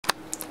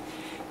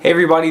Hey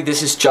everybody,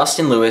 this is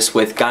Justin Lewis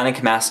with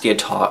Gynecomastia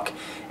Talk,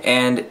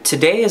 and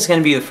today is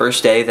going to be the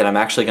first day that I'm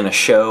actually going to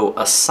show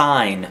a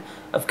sign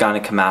of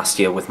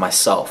gynecomastia with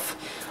myself.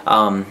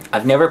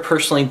 I've never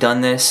personally done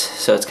this,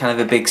 so it's kind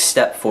of a big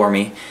step for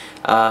me,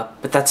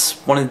 but that's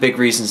one of the big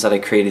reasons that I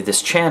created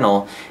this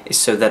channel, is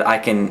so that I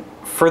can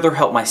further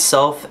help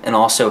myself and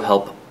also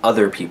help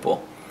other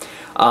people.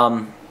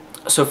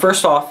 So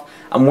first off,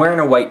 I'm wearing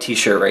a white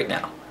t-shirt right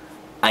now.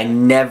 I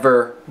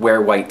never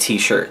wear white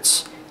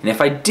t-shirts. And if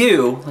I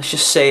do, let's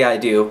just say I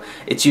do,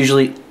 it's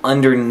usually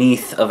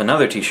underneath of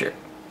another t-shirt.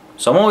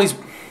 So I'm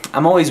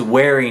always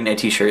wearing a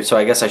t-shirt, so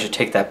I guess I should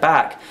take that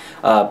back.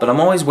 But I'm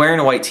always wearing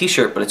a white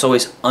t-shirt, but it's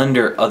always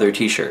under other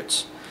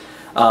t-shirts.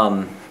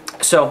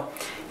 So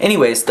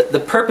anyways, the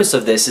purpose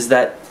of this is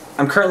that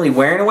I'm currently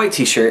wearing a white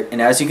t-shirt,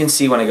 and as you can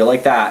see when I go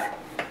like that,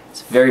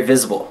 it's very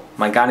visible.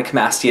 My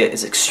gynecomastia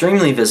is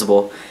extremely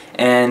visible,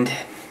 and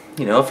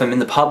you know, if I'm in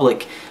the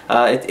public,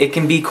 it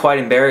can be quite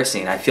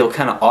embarrassing. I feel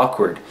kind of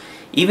awkward.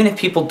 Even if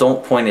people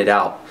don't point it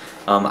out,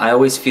 I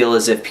always feel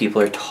as if people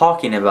are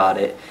talking about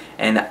it,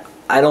 and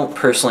I don't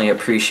personally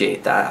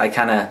appreciate that. I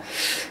kind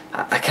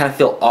of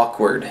feel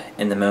awkward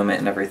in the moment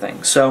and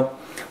everything. So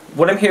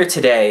what I'm here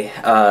today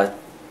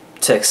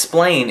to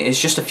explain is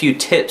just a few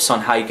tips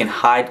on how you can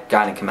hide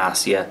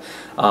gynecomastia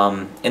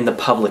in the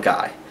public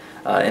eye,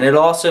 and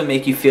it'll also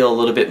make you feel a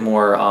little bit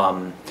more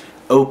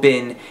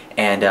open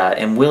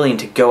and willing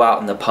to go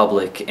out in the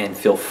public and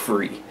feel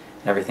free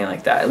and everything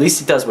like that. At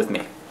least it does with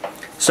me.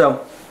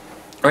 So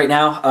right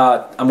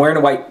now I'm wearing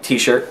a white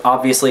t-shirt.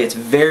 Obviously it's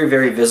very,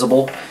 very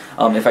visible.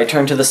 If I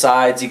turn to the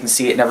sides, you can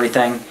see it and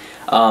everything.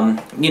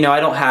 You know, I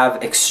don't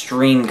have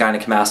extreme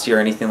gynecomastia or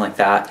anything like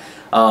that.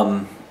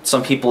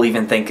 Some people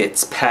even think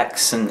it's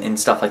pecs and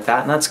stuff like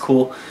that, and that's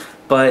cool.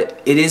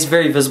 But it is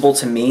very visible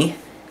to me,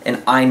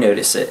 and I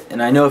notice it.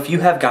 And I know if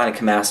you have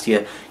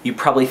gynecomastia, you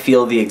probably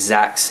feel the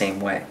exact same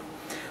way.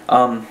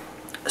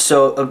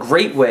 So a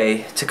great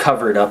way to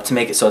cover it up, to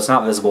make it so it's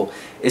not visible,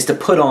 is to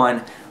put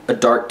on a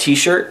dark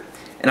t-shirt.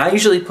 And I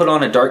usually put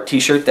on a dark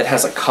t-shirt that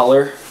has a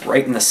color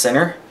right in the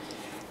center.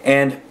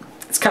 And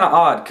it's kind of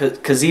odd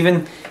because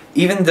even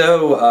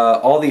though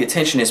all the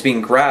attention is being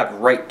grabbed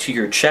right to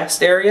your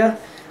chest area,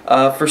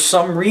 for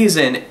some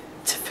reason,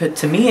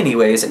 to me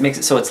anyways, it makes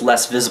it so it's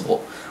less visible.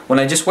 When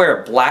I just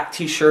wear a black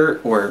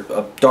t-shirt or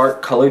a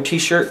dark colored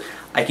t-shirt,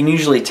 I can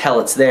usually tell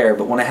it's there,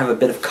 but when I have a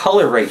bit of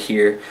color right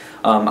here,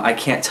 I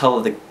can't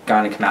tell the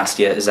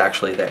gynecomastia is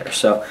actually there.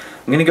 So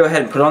I'm going to go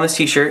ahead and put on this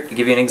t-shirt to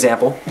give you an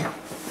example.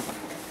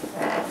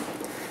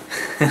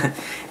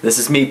 This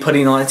is me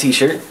putting on a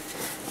t-shirt.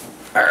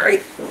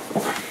 Alright.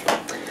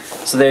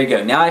 So there you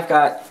go. Now I've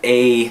got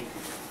a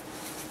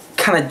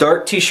kind of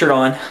dark t-shirt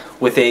on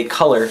with a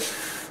color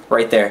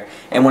right there.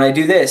 And when I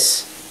do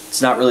this,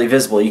 it's not really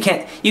visible. You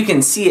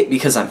can see it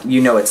because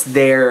you know it's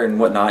there and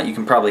whatnot. You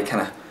can probably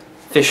kind of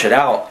fish it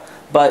out.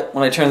 But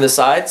when I turn to the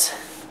sides,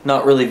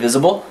 not really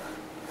visible.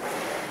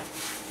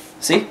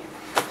 See?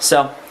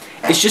 So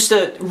it's just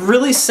a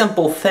really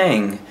simple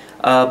thing,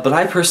 but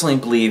I personally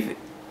believe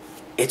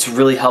it's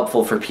really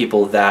helpful for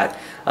people that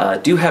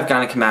do have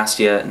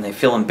gynecomastia and they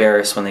feel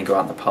embarrassed when they go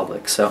out in the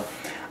public. So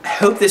I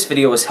hope this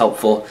video was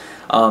helpful.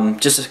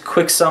 Just a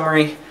quick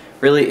summary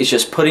really is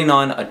just putting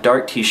on a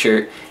dark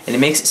t-shirt, and it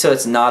makes it so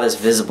it's not as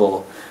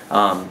visible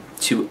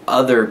to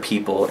other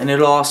people, and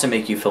it'll also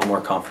make you feel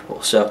more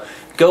comfortable. So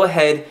go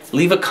ahead,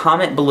 leave a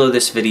comment below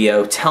this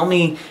video. Tell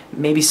me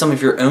maybe some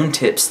of your own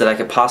tips that I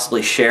could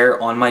possibly share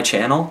on my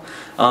channel.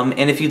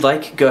 And if you'd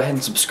like, go ahead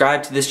and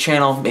subscribe to this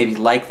channel, maybe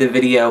like the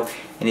video,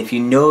 and if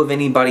you know of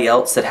anybody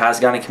else that has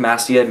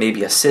gynecomastia,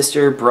 maybe a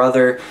sister,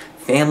 brother,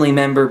 family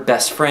member,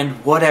 best friend,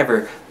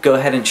 whatever, go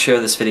ahead and share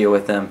this video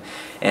with them,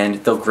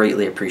 and they'll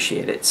greatly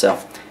appreciate it. So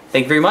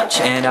thank you very much,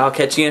 and I'll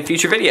catch you in a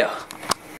future video.